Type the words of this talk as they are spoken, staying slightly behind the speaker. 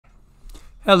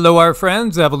Hello, our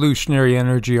friends, Evolutionary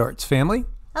Energy Arts family.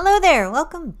 Hello there.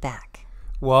 Welcome back.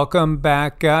 Welcome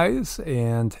back, guys.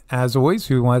 And as always,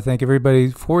 we want to thank everybody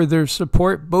for their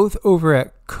support, both over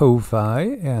at Ko-Fi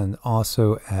and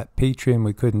also at Patreon.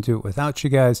 We couldn't do it without you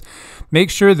guys.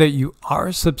 Make sure that you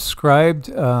are subscribed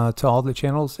to all the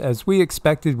channels. As we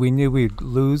expected, we knew we'd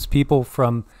lose people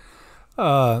from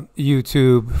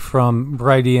YouTube, from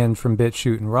Brighteon, from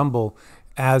Bitchute, and Rumble,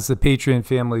 as the Patreon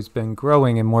family's been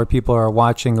growing and more people are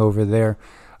watching over there.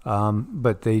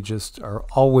 But they just are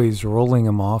always rolling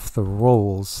them off the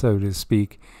rolls, so to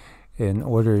speak, in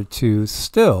order to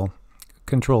still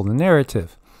control the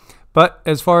narrative. But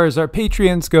as far as our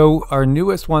Patreons go, our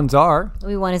newest ones are...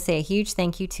 We want to say a huge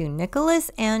thank you to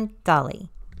Nicholas and Dolly.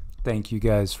 Thank you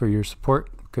guys for your support.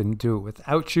 Couldn't do it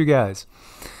without you guys.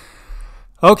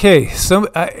 Okay, so,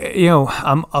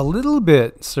 I'm a little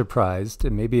bit surprised,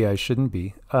 and maybe I shouldn't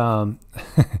be,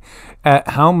 at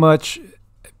how much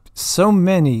so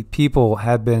many people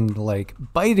have been, like,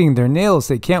 biting their nails.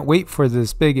 They can't wait for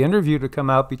this big interview to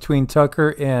come out between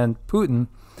Tucker and Putin.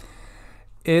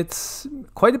 It's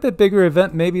quite a bit bigger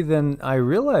event maybe than I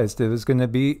realized it was going to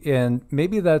be, and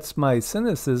maybe that's my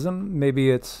cynicism.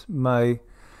 Maybe it's my,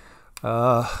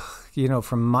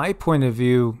 from my point of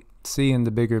view, seeing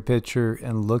the bigger picture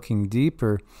and looking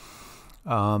deeper.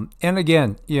 And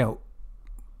again,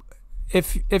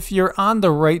 if you're on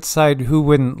the right side, who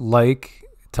wouldn't like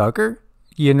Tucker?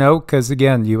 Because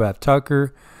again, you have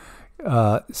Tucker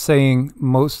saying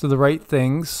most of the right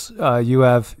things. You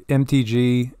have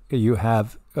MTG, you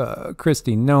have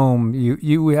Kristi Noem,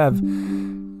 you have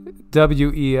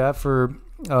WEF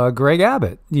or Greg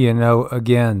Abbott,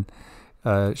 again,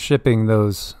 shipping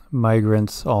those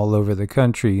migrants all over the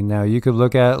country. Now, you could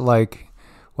look at it like,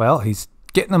 well, he's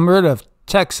getting them rid of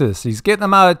Texas. He's getting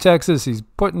them out of Texas. He's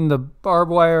putting the barbed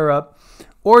wire up.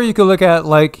 Or you could look at it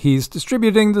like he's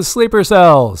distributing the sleeper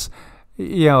cells.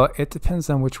 It depends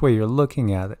on which way you're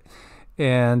looking at it.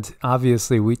 And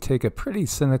obviously, we take a pretty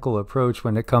cynical approach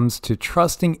when it comes to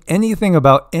trusting anything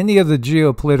about any of the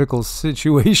geopolitical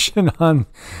situation on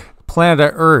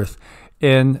planet Earth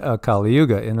in Kali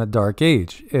Yuga, in a dark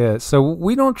age. So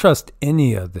we don't trust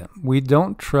any of them. We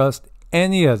don't trust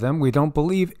any of them. We don't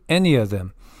believe any of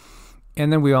them.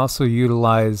 And then we also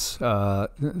utilize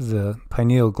the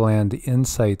pineal gland, the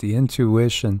insight, the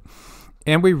intuition,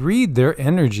 and we read their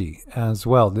energy as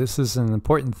well. This is an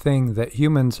important thing that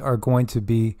humans are going to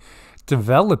be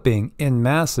developing in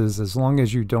masses as long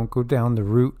as you don't go down the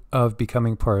route of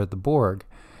becoming part of the Borg.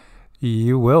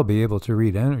 You will be able to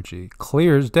read energy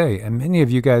clear as day. And many of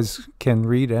you guys can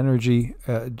read energy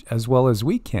as well as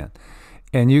we can.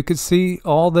 And you could see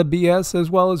all the BS as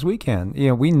well as we can.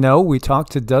 We talk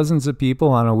to dozens of people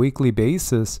on a weekly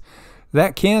basis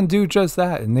that can do just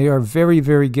that. And they are very,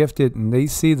 very gifted, and they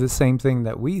see the same thing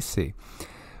that we see.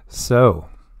 So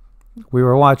we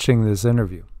were watching this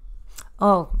interview.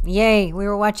 Oh, yay. We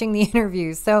were watching the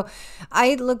interview. So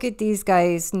I look at these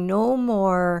guys no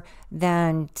more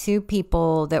than two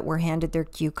people that were handed their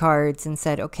cue cards and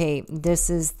said, okay, this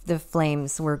is the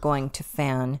flames we're going to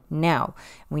fan now.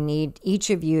 We need each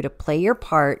of you to play your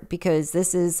part, because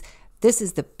this is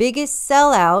the biggest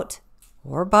sellout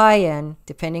or buy-in,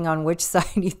 depending on which side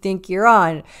you think you're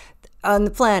on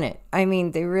the planet. I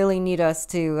mean, they really need us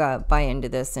to buy into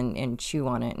this and chew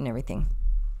on it and everything.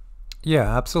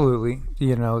 Yeah, absolutely.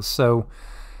 So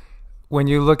when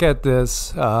you look at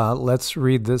this, let's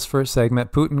read this first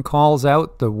segment. Putin calls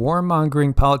out the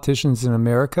warmongering politicians in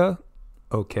America.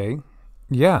 Okay.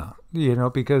 Yeah,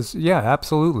 because, yeah,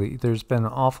 absolutely. There's been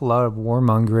an awful lot of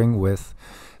warmongering with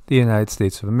the United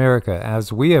States of America,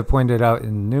 as we have pointed out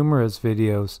in numerous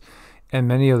videos, and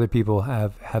many other people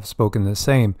have spoken the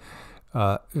same.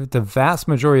 The vast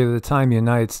majority of the time, the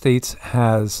United States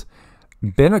has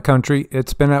been a country,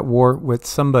 it's been at war with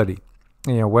somebody.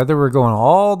 Whether we're going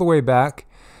all the way back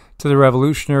to the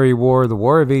Revolutionary War, the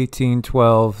War of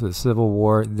 1812, the Civil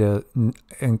War,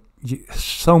 and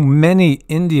so many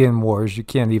Indian wars, you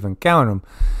can't even count them.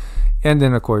 And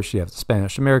then, of course, you have the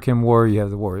Spanish-American War, you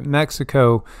have the War in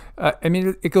Mexico.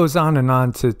 It goes on and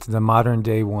on to the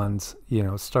modern-day ones,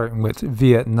 starting with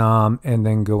Vietnam and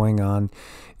then going on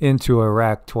into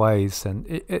Iraq twice,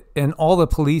 and all the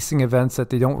policing events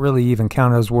that they don't really even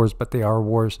count as wars, but they are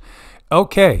wars.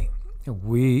 Okay,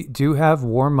 we do have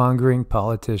warmongering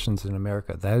politicians in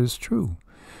America. That is true.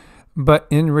 But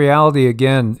in reality,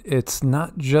 again, it's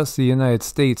not just the United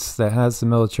States that has the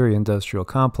military-industrial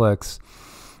complex.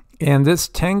 And this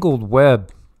tangled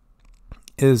web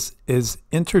is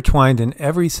intertwined in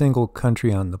every single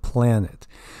country on the planet.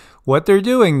 What they're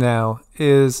doing now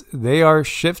is they are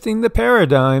shifting the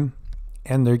paradigm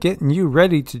and they're getting you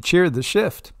ready to cheer the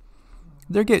shift.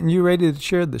 They're getting you ready to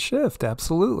cheer the shift,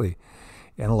 absolutely.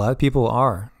 And a lot of people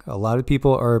are. A lot of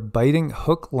people are biting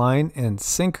hook, line, and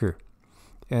sinker.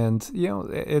 And, you know,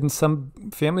 and some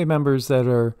family members that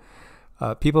are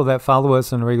people that follow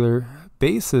us on a regular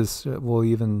basis will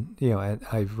even, you know,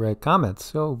 I've read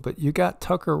comments, oh, but you got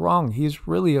Tucker wrong. He's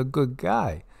really a good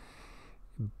guy.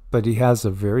 But he has a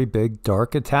very big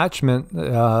dark attachment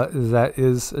that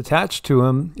is attached to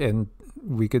him. And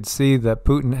we could see that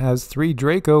Putin has 3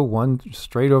 Draco, one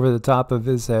straight over the top of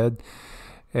his head,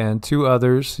 and 2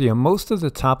 others. You know, most of the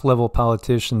top level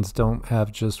politicians don't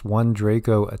have just one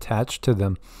Draco attached to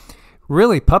them,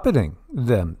 really puppeting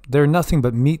them. They're nothing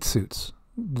but meat suits.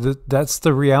 That's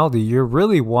the reality. You're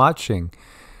really watching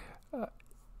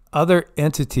other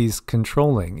entities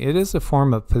controlling. It is a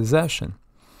form of possession.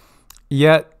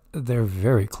 Yet they're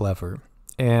very clever,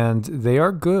 and they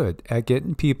are good at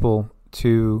getting people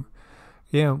to,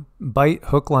 you know, bite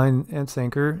hook, line, and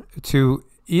sinker, to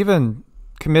even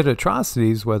commit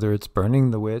atrocities, whether it's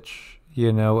burning the witch,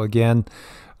 you know, again,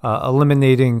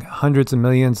 eliminating hundreds of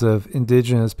millions of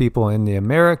indigenous people in the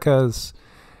Americas,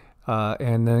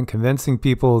 and then convincing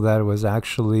people that it was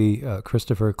actually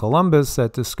Christopher Columbus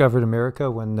that discovered America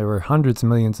when there were hundreds of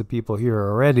millions of people here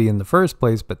already in the first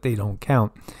place, but they don't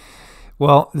count.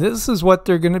 Well, this is what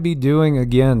they're going to be doing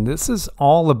again. This is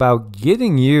all about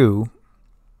getting you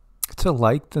to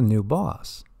like the new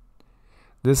boss.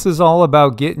 This is all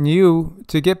about getting you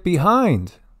to get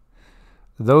behind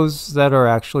those that are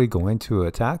actually going to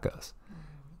attack us.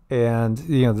 And,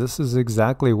 you know, this is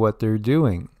exactly what they're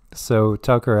doing. So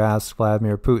Tucker asked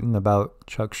Vladimir Putin about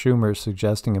Chuck Schumer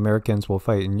suggesting Americans will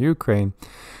fight in Ukraine.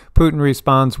 Putin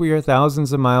responds, we are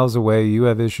thousands of miles away. You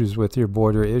have issues with your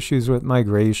border, issues with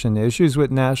migration, issues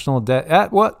with national debt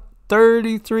at what?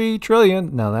 33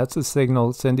 trillion. Now that's a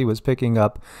signal Cindy was picking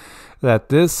up that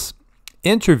this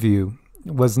interview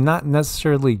was not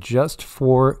necessarily just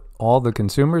for all the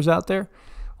consumers out there,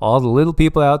 all the little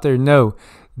people out there. No,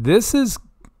 this is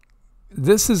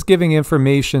giving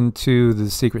information to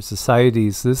the secret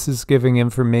societies. This is giving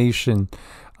information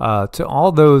to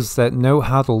all those that know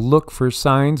how to look for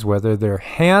signs, whether they're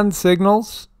hand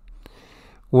signals,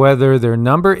 whether they're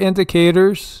number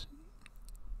indicators,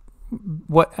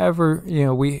 whatever, you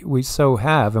know, we so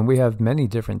have, and we have many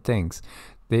different things.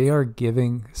 They are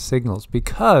giving signals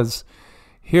because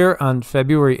here on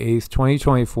February 8th,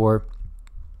 2024,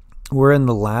 we're in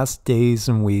the last days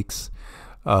and weeks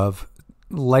of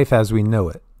life as we know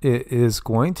it. It is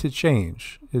going to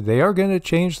change. They are going to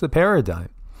change the paradigm.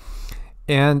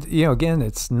 And, you know, again,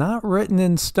 it's not written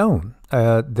in stone.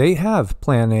 They have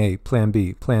plan A, plan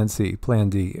B, plan C, plan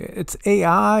D. It's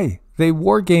AI. They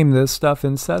war game this stuff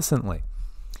incessantly.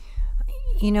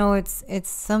 You know, it's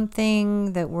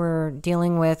something that we're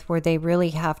dealing with where they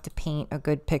really have to paint a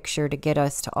good picture to get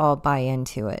us to all buy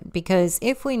into it. Because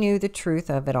if we knew the truth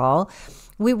of it all,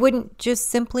 we wouldn't just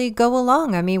simply go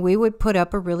along. I mean, we would put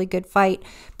up a really good fight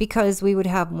because we would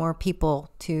have more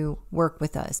people to work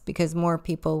with us, because more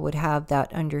people would have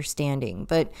that understanding.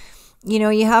 But, you know,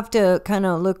 you have to kind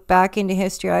of look back into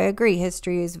history. I agree.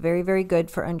 History is very, very good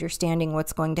for understanding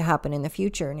what's going to happen in the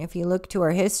future. And if you look to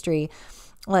our history,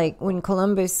 like when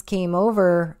Columbus came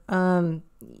over,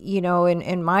 you know,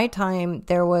 in my time,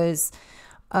 there was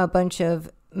a bunch of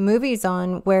movies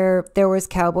on where there was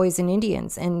cowboys and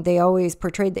Indians, and they always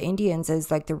portrayed the Indians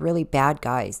as like the really bad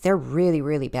guys. They're really,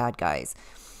 really bad guys.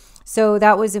 So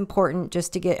that was important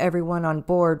just to get everyone on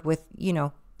board with, you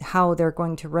know, how they're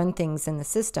going to run things in the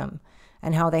system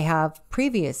and how they have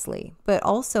previously. But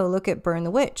also look at Burn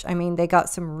the Witch. I mean, they got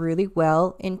some really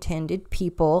well-intended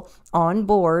people on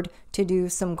board to do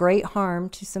some great harm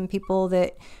to some people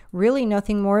that really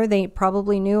nothing more. They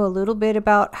probably knew a little bit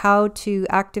about how to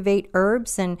activate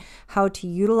herbs and how to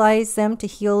utilize them to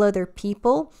heal other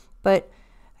people. But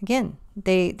again,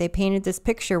 they painted this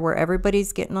picture where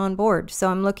everybody's getting on board. So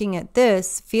I'm looking at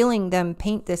this, feeling them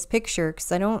paint this picture,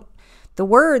 because the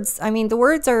words, I mean, the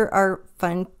words are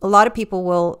fun. A lot of people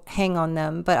will hang on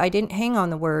them, but I didn't hang on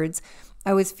the words.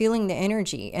 I was feeling the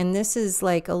energy. And this is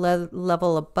like a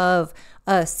level above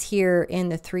us here in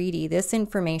the 3D. This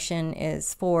information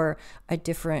is for a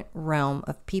different realm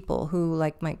of people who,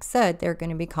 like Mike said, they're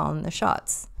going to be calling the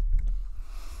shots.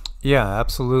 Yeah,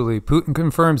 absolutely. Putin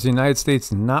confirms the United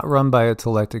States not run by its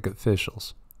elected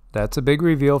officials. That's a big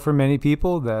reveal for many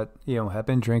people that, you know, have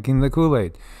been drinking the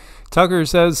Kool-Aid. Tucker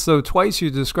says, so twice you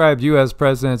described U.S.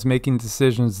 presidents making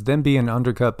decisions, then being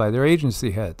undercut by their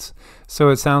agency heads. So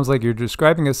it sounds like you're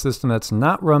describing a system that's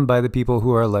not run by the people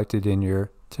who are elected in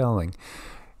your telling.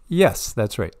 Yes,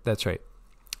 that's right. That's right.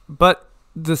 But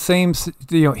the same,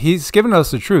 he's given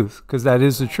us the truth, because that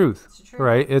is the truth,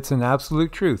 right? It's an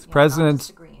absolute truth. Yeah,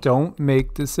 Presidents don't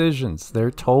make decisions.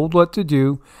 They're told what to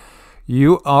do.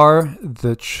 You are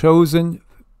the chosen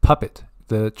puppet,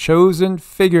 the chosen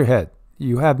figurehead.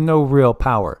 You have no real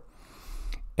power.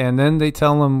 And then they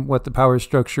tell them what the power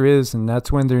structure is, and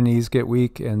that's when their knees get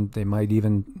weak, and they might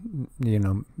even,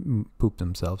 poop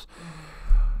themselves.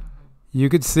 You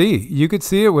could see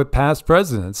it with past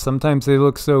presidents. Sometimes they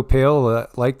look so pale,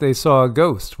 like they saw a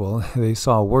ghost. Well, they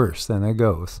saw worse than a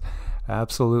ghost.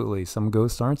 Absolutely. Some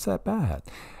ghosts aren't that bad.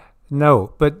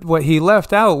 No, but what he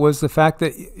left out was the fact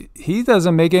that he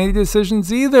doesn't make any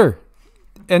decisions either.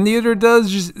 And neither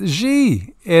does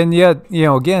Xi. And yet,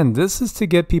 again, this is to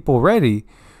get people ready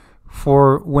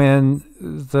for when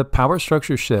the power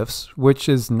structure shifts, which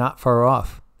is not far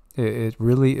off. It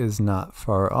really is not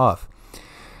far off.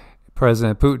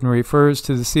 President Putin refers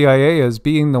to the CIA as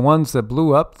being the ones that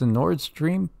blew up the Nord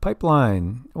Stream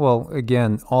pipeline. Well,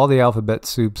 again, all the alphabet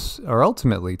soups are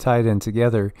ultimately tied in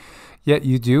together. Yet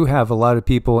you do have a lot of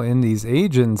people in these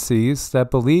agencies that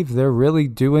believe they're really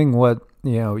doing what,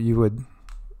 you would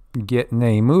get in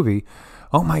a movie.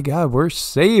 Oh my God, we're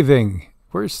saving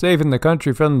the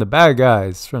country from the bad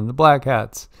guys, from the black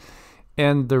hats.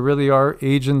 And there really are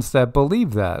agents that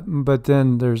believe that. But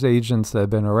then there's agents that have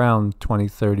been around 20,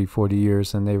 30, 40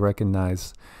 years, and they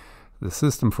recognize the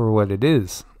system for what it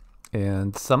is.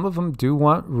 And some of them do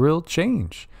want real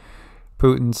change.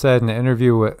 Putin said in an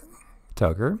interview with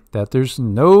Tucker that there's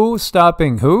no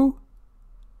stopping who?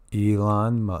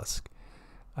 Elon Musk.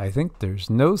 I think there's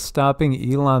no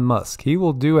stopping Elon Musk. He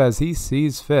will do as he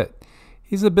sees fit.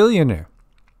 He's a billionaire.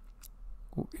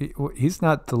 He's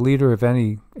not the leader of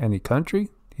any country.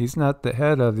 He's not the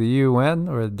head of the UN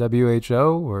or the WHO,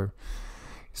 or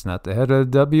he's not the head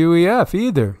of the WEF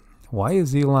either. Why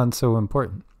is Elon so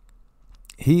important?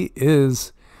 He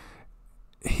is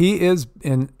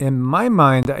in my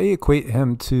mind, I equate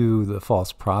him to the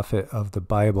false prophet of the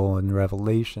Bible and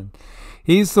Revelation.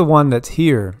 He's the one that's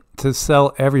here to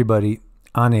sell everybody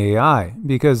on AI,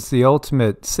 because the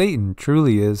ultimate Satan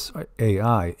truly is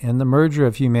AI, and the merger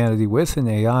of humanity with an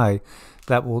AI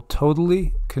that will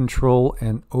totally control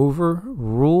and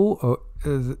overrule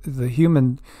the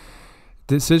human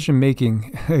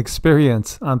decision-making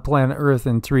experience on planet Earth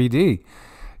in 3D.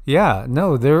 Yeah,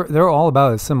 no, they're all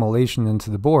about assimilation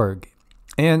into the Borg.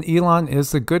 And Elon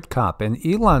is the good cop, and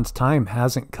Elon's time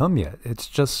hasn't come yet. It's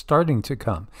just starting to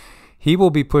come. He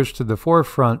will be pushed to the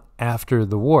forefront after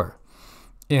the war.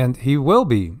 And he will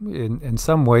be, in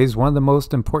some ways, one of the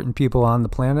most important people on the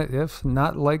planet, if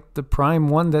not like the prime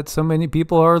one that so many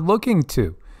people are looking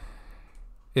to.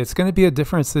 It's going to be a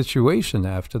different situation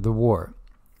after the war.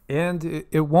 And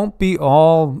it won't be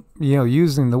all,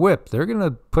 using the whip. They're going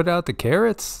to put out the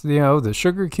carrots, the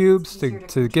sugar cubes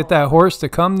to get that horse to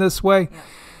come this way.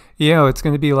 Yeah. It's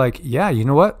going to be like, yeah, you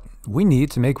know what? We need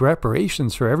to make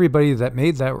reparations for everybody that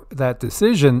made that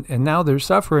decision, and now they're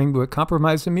suffering with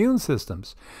compromised immune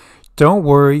systems. Don't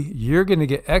worry, you're going to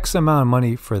get X amount of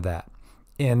money for that.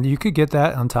 And you could get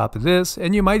that on top of this,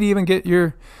 and you might even get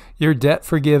your debt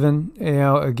forgiven.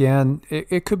 Again,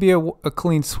 it could be a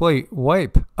clean slate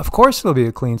wipe. Of course it'll be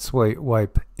a clean slate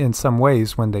wipe in some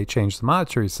ways when they change the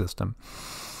monetary system.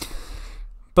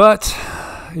 But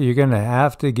you're going to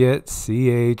have to get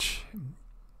CHIPP,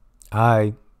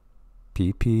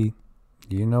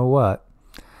 you know what,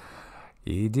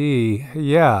 ED.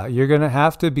 Yeah, you're going to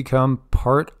have to become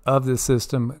part of the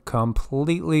system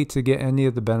completely to get any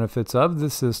of the benefits of the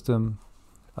system.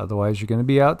 Otherwise, you're going to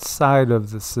be outside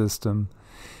of the system.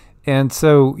 And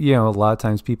so, a lot of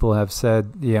times people have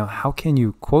said, how can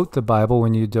you quote the Bible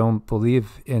when you don't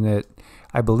believe in it?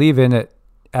 I believe in it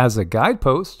as a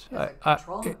guidepost.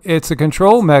 It's a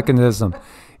control mechanism.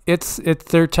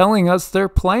 They're telling us their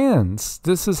plans.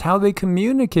 This is how they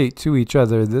communicate to each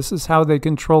other. This is how they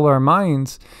control our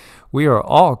minds. We are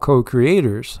all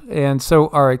co-creators. And so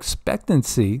our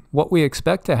expectancy, what we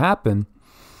expect to happen,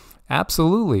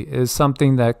 absolutely is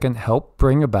something that can help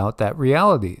bring about that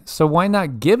reality. So why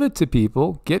not give it to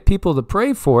people, get people to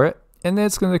pray for it, and then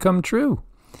it's going to come true.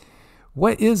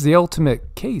 What is the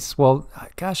ultimate case? Well,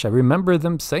 gosh, I remember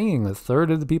them saying a third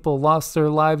of the people lost their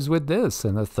lives with this,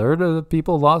 and a third of the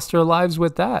people lost their lives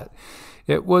with that.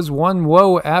 It was one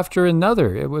woe after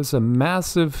another. It was a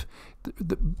massive,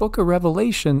 the book of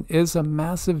Revelation is a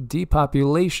massive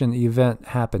depopulation event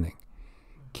happening.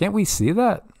 Can't we see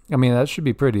that? I mean, that should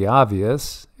be pretty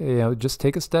obvious. Just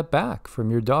take a step back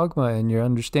from your dogma and your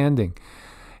understanding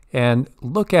and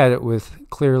look at it with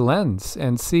clear lens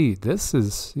and see this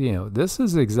is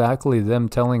exactly them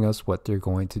telling us what they're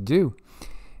going to do.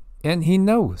 And he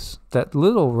knows that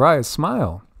little wry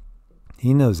smile.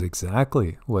 He knows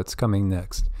exactly what's coming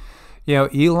next. You know,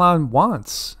 Elon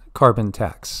wants carbon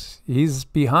tax. He's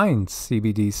behind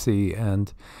CBDC,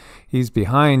 and he's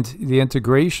behind the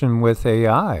integration with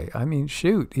AI. I mean,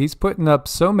 shoot, he's putting up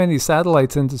so many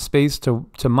satellites into space to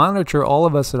monitor all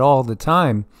of us at all the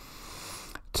time,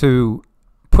 to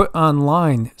put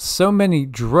online so many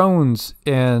drones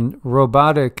and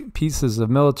robotic pieces of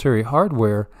military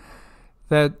hardware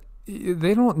that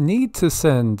they don't need to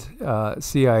send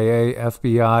CIA,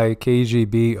 FBI,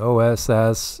 KGB,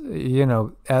 OSS,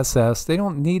 SS. They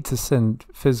don't need to send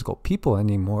physical people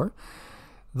anymore.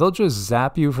 They'll just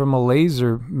zap you from a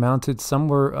laser mounted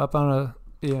somewhere up on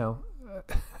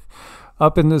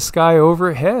up in the sky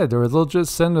overhead, or they'll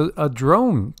just send a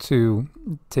drone to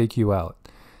take you out.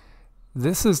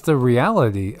 This is the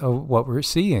reality of what we're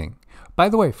seeing. By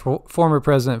the way, former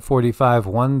President 45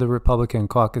 won the Republican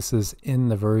caucuses in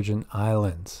the Virgin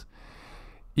Islands.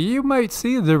 You might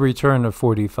see the return of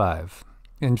 45.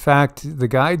 In fact, the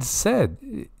guides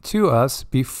said to us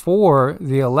before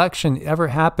the election ever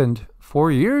happened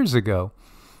 4 years ago,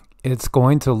 it's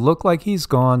going to look like he's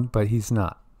gone, but he's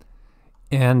not.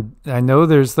 And I know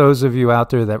there's those of you out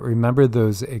there that remember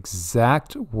those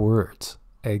exact words.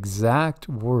 Exact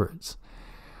words.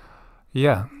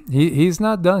 Yeah, he's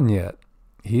not done yet.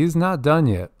 He's not done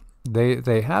yet.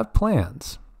 They have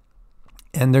plans,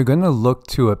 and they're going to look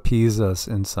to appease us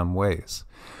in some ways.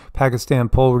 Pakistan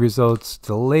poll results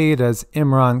delayed as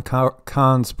Imran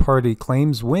Khan's party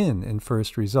claims win in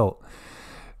first result.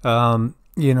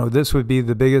 This would be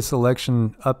the biggest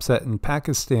election upset in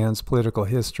Pakistan's political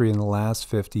history in the last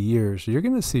 50 years. You're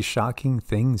going to see shocking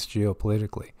things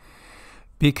geopolitically.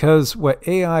 Because what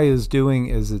AI is doing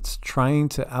is it's trying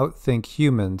to outthink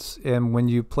humans. And when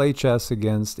you play chess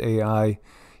against AI,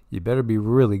 you better be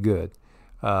really good.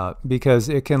 Because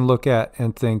it can look at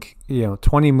and think,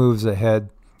 20 moves ahead,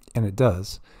 and it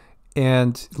does.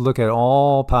 And look at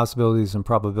all possibilities and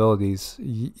probabilities.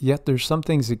 Yet there's some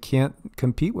things it can't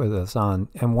compete with us on.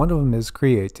 And one of them is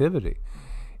creativity.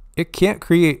 It can't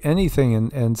create anything,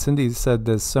 and Cindy said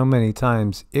this so many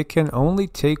times, it can only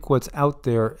take what's out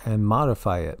there and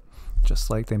modify it, just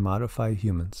like they modify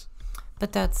humans.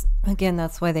 But that's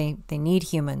why they need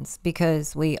humans,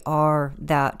 because we are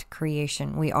that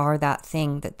creation. We are that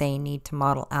thing that they need to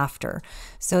model after.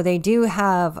 So they do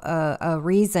have a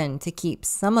reason to keep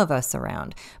some of us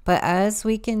around. But as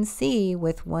we can see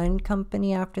with one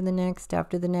company after the next,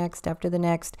 after the next, after the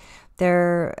next,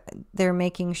 they're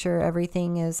making sure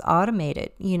everything is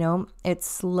automated. It's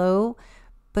slow,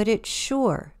 but it's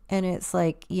sure. And it's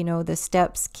like, the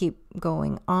steps keep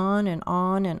going on and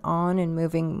on and on and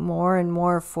moving more and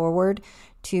more forward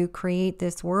to create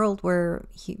this world where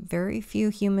very few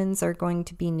humans are going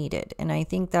to be needed. And I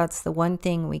think that's the one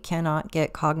thing we cannot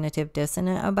get cognitive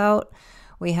dissonant about.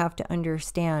 We have to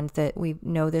understand that we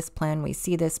know this plan, we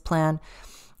see this plan.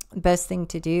 Best thing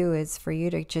to do is for you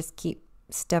to just keep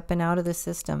stepping out of the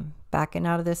system, backing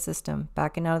out of the system,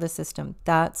 backing out of the system.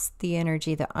 That's the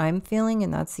energy that I'm feeling,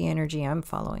 and that's the energy I'm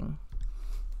following.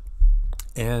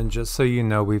 And just so you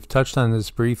know, we've touched on this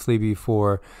briefly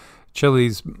before.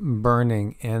 Chile's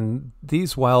burning, and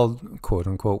these wild,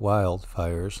 quote-unquote,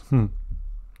 wildfires,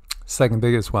 second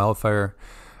biggest wildfire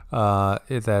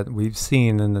that we've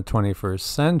seen in the 21st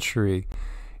century.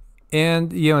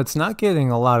 And, it's not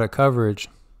getting a lot of coverage.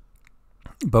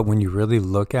 But when you really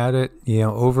look at it,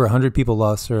 over 100 people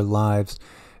lost their lives,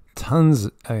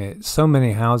 so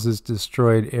many houses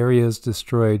destroyed, areas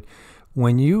destroyed.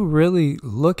 When you really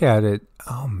look at it,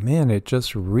 oh man, it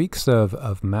just reeks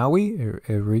of Maui. It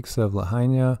reeks of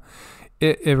Lahaina.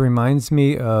 It reminds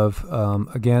me of,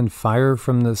 again, fire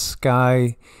from the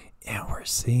sky. And we're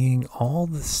seeing all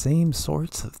the same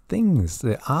sorts of things,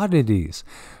 the oddities.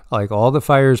 Like all the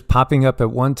fires popping up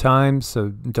at one time. So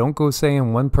don't go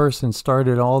saying one person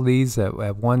started all these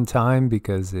at one time,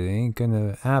 because it ain't going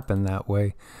to happen that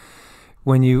way.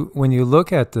 When you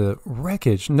look at the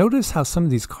wreckage, notice how some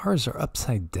of these cars are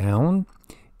upside down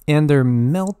and they're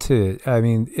melted. I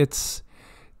mean, this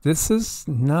is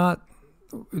not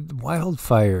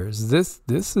wildfires.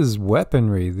 This is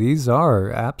weaponry. These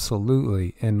are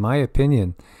absolutely, in my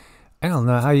opinion, I don't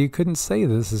know how you couldn't say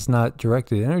this is not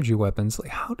directed energy weapons. Like,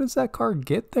 how does that car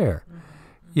get there?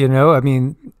 I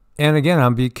mean, and again, I'll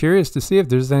be curious to see if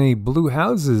there's any blue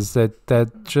houses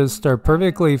that just are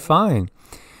perfectly fine.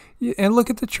 And look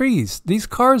at the trees. These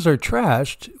cars are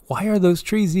trashed. Why are those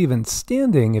trees even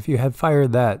standing if you had fire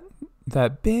that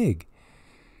big?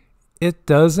 It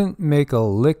doesn't make a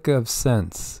lick of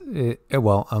sense.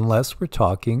 Well, unless we're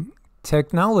talking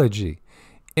technology.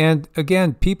 And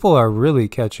again, people are really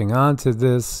catching on to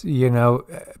this. You know,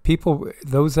 people,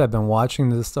 those that have been watching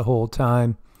this the whole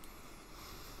time.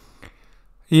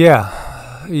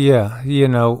 Yeah, you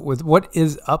know, with what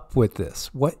is up with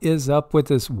this? What is up with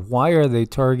this? Why are they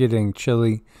targeting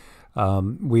Chile?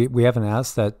 We haven't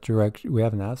asked that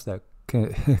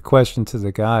question to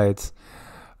the guides.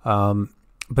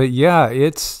 But yeah,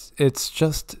 it's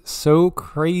just so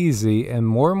crazy, and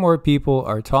more people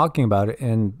are talking about it.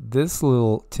 And this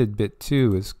little tidbit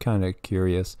too is kind of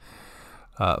curious.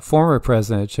 Former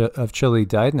president of Chile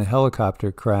died in a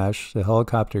helicopter crash. The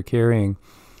helicopter carrying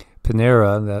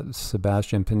Pinera, that's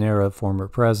Sebastian Pinera, former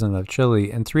president of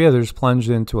Chile, and 3 others plunged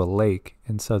into a lake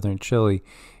in southern Chile.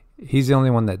 He's the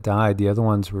only one that died. The other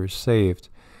ones were saved.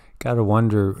 Got to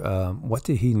wonder, what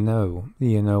did he know?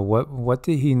 You know, what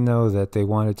did he know that they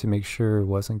wanted to make sure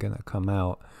wasn't going to come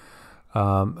out?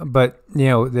 But you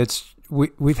know,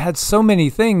 we've had so many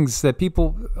things that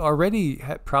people already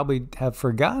probably have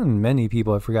forgotten. Many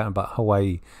people have forgotten about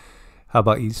Hawaii. How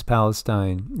about East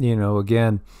Palestine? You know,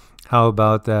 again, how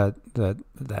about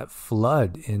that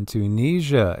flood in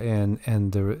Tunisia, and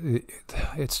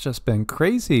it's just been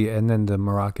crazy. And then the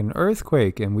Moroccan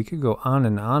earthquake, and we could go on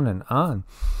and on and on.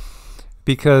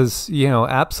 Because, you know,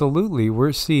 absolutely,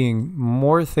 we're seeing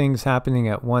more things happening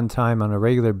at one time on a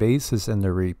regular basis, and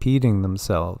they're repeating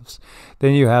themselves.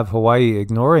 Then you have Hawaii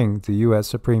ignoring the U.S.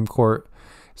 Supreme Court,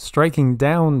 striking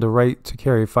down the right to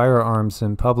carry firearms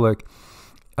in public.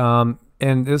 And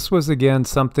this was, again,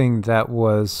 something that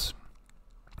was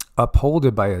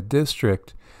upholded by a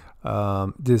district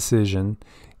decision.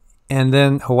 And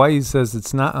then Hawaii says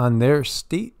it's not on their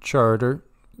state charter.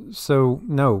 So,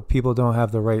 no, people don't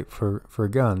have the right for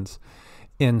guns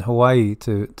in Hawaii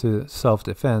to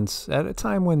self-defense at a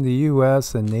time when the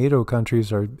U.S. and NATO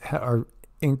countries are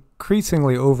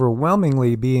increasingly,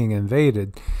 overwhelmingly being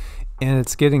invaded. And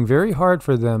it's getting very hard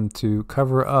for them to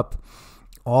cover up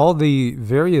all the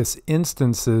various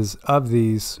instances of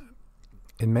these,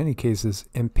 in many cases,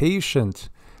 impatient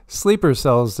sleeper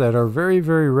cells that are very,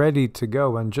 very ready to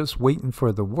go and just waiting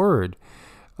for the word.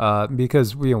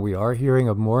 Because we are hearing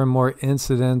of more and more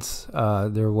incidents.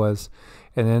 There was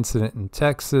an incident in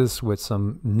Texas with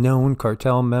some known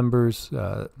cartel members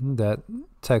that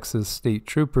Texas state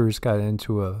troopers got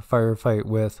into a firefight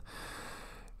with.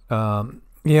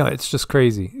 You know, it's just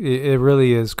crazy. It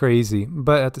really is crazy.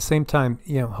 But at the same time,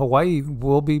 you know, Hawaii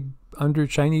will be under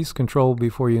Chinese control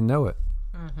before you know it.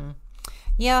 Mm-hmm.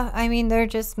 Yeah, I mean, they're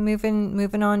just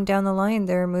moving on down the line.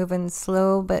 They're moving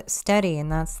slow but steady,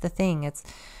 and that's the thing.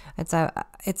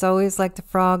 It's always like the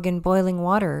frog in boiling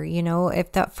water. You know,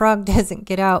 if that frog doesn't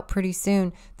get out pretty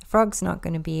soon, the frog's not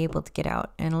going to be able to get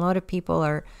out. And a lot of people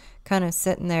are kind of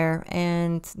sitting there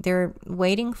and they're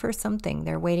waiting for something.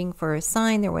 They're waiting for a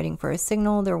sign. They're waiting for a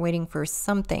signal. They're waiting for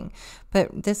something.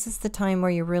 But this is the time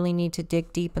where you really need to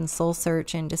dig deep and soul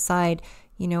search and decide,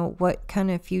 you know, what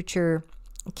kind of future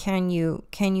can you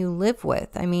live with?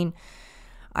 I mean,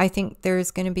 I think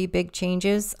there's going to be big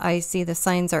changes. I see the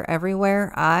signs are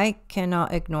everywhere. I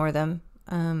cannot ignore them.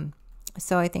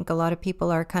 So I think a lot of people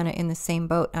are kind of in the same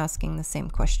boat, asking the same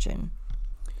question.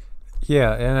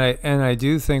 Yeah, and I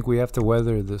do think we have to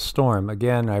weather the storm.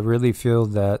 Again, I really feel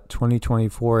that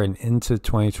 2024 and into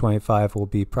 2025 will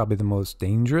be probably the most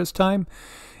dangerous time.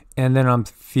 And then I'm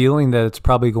feeling that it's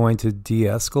probably going to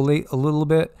de-escalate a little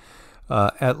bit.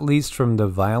 At least from the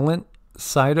violent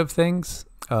side of things.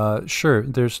 Sure,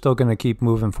 they're still going to keep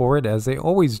moving forward, as they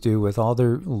always do with all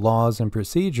their laws and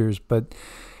procedures. But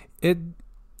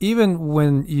even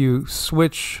when you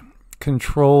switch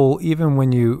control, even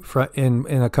when you,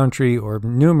 in a country or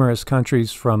numerous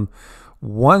countries, from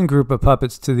one group of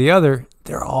puppets to the other,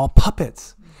 they're all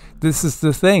puppets. This is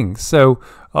the thing. So,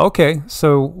 okay,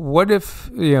 so what if,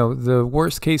 you know, the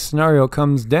worst case scenario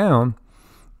comes down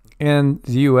and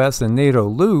the U.S. and NATO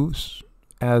lose,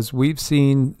 as we've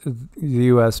seen the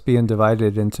U.S. being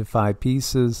divided into 5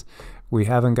 pieces. We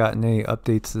haven't gotten any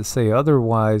updates to say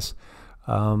otherwise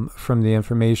from the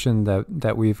information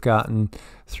that we've gotten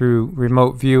through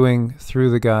remote viewing,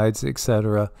 through the guides,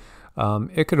 etc.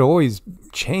 It could always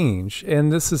change.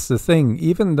 And this is the thing.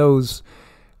 Even those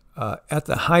at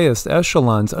the highest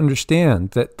echelons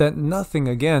understand that nothing,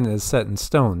 again, is set in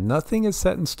stone. Nothing is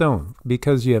set in stone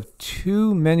because you have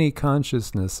too many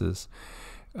consciousnesses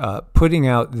putting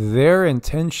out their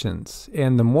intentions.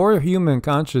 And the more human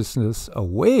consciousness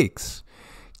awakes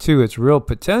to its real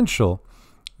potential,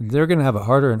 they're going to have a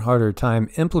harder and harder time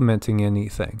implementing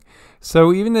anything.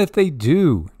 So even if they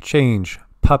do change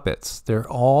puppets, they're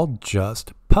all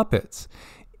just puppets.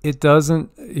 It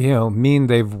doesn't, mean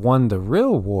they've won the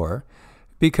real war,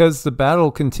 because the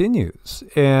battle continues.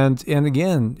 And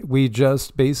again, we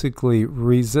just basically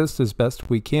resist as best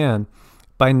we can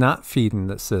by not feeding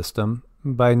the system,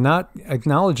 by not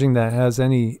acknowledging that it has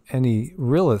any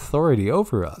real authority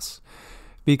over us.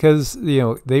 Because,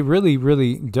 they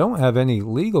really don't have any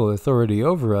legal authority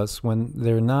over us when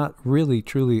they're not really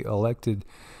truly elected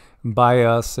by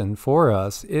us and for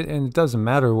us. And it doesn't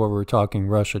matter what we're talking,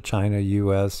 Russia, China,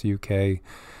 US, UK,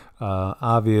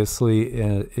 obviously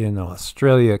in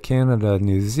Australia, Canada,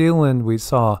 New Zealand, we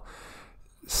saw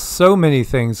so many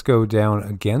things go down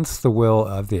against the will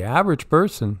of the average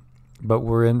person, but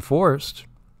were enforced.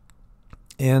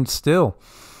 And still,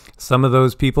 some of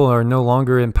those people are no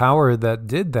longer in power that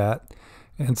did that,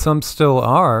 and some still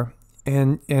are.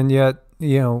 And yet,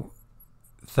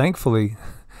 thankfully,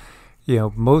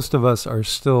 most of us are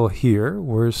still here.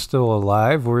 We're still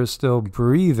alive. We're still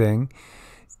breathing,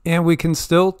 and we can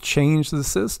still change the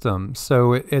system.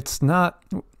 So it's not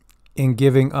in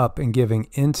giving up and giving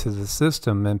into the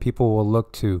system. And people will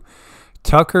look to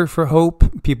Tucker for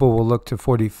hope. People will look to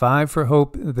 45 for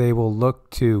hope. They will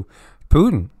look to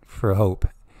Putin for hope.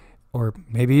 Or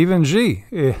maybe even Xi.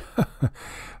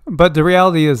 But the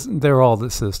reality is they're all the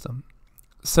system.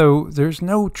 So there's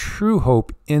no true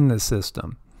hope in the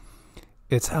system.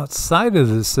 It's outside of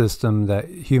the system that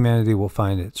humanity will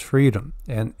find its freedom.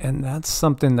 And that's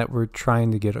something that we're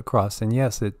trying to get across. And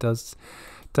yes, it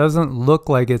doesn't look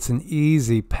like it's an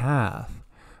easy path.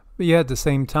 But yet at the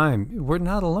same time, we're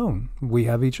not alone. We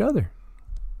have each other.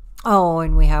 Oh,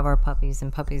 and we have our puppies,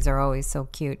 and puppies are always so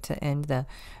cute to end the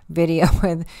video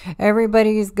with.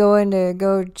 Everybody's going to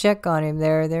go check on him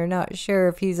there. They're not sure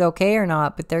if he's okay or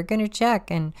not, but they're going to check.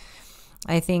 And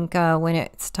I think when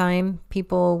it's time,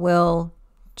 people will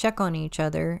check on each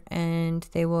other, and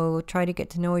they will try to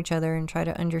get to know each other and try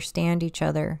to understand each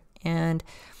other. And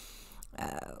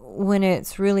when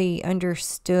it's really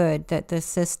understood that the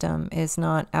system is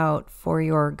not out for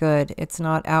your good, it's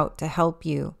not out to help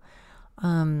you,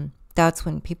 that's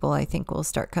when people, I think, will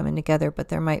start coming together. But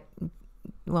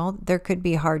there could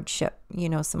be hardship,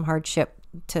 some hardship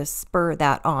to spur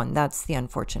that on. That's the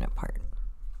unfortunate part.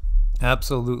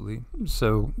 Absolutely.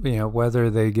 So,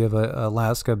 whether they give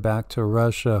Alaska back to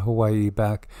Russia, Hawaii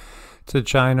back to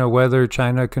China, whether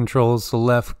China controls the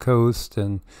left coast,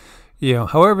 and,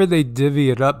 however they divvy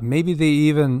it up, maybe they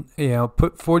even,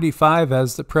 put 45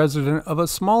 as the president of a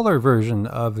smaller version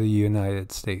of the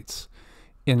United States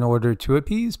in order to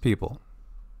appease people.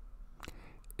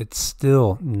 It's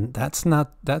still, that's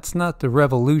not the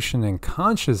revolution in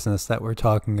consciousness that we're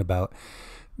talking about.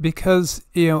 Because,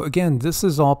 again, this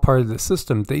is all part of the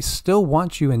system. They still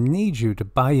want you and need you to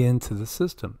buy into the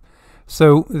system.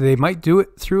 So they might do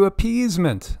it through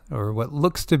appeasement, or what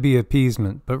looks to be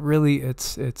appeasement, but really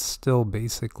it's still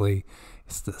basically,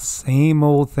 it's the same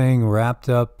old thing wrapped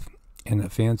up in a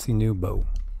fancy new bow.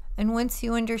 And once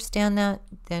you understand that,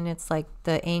 then it's like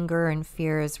the anger and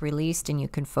fear is released and you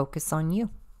can focus on you.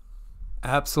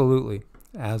 Absolutely.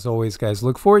 As always, guys,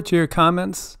 look forward to your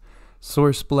comments.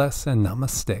 Source bless and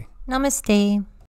namaste. Namaste.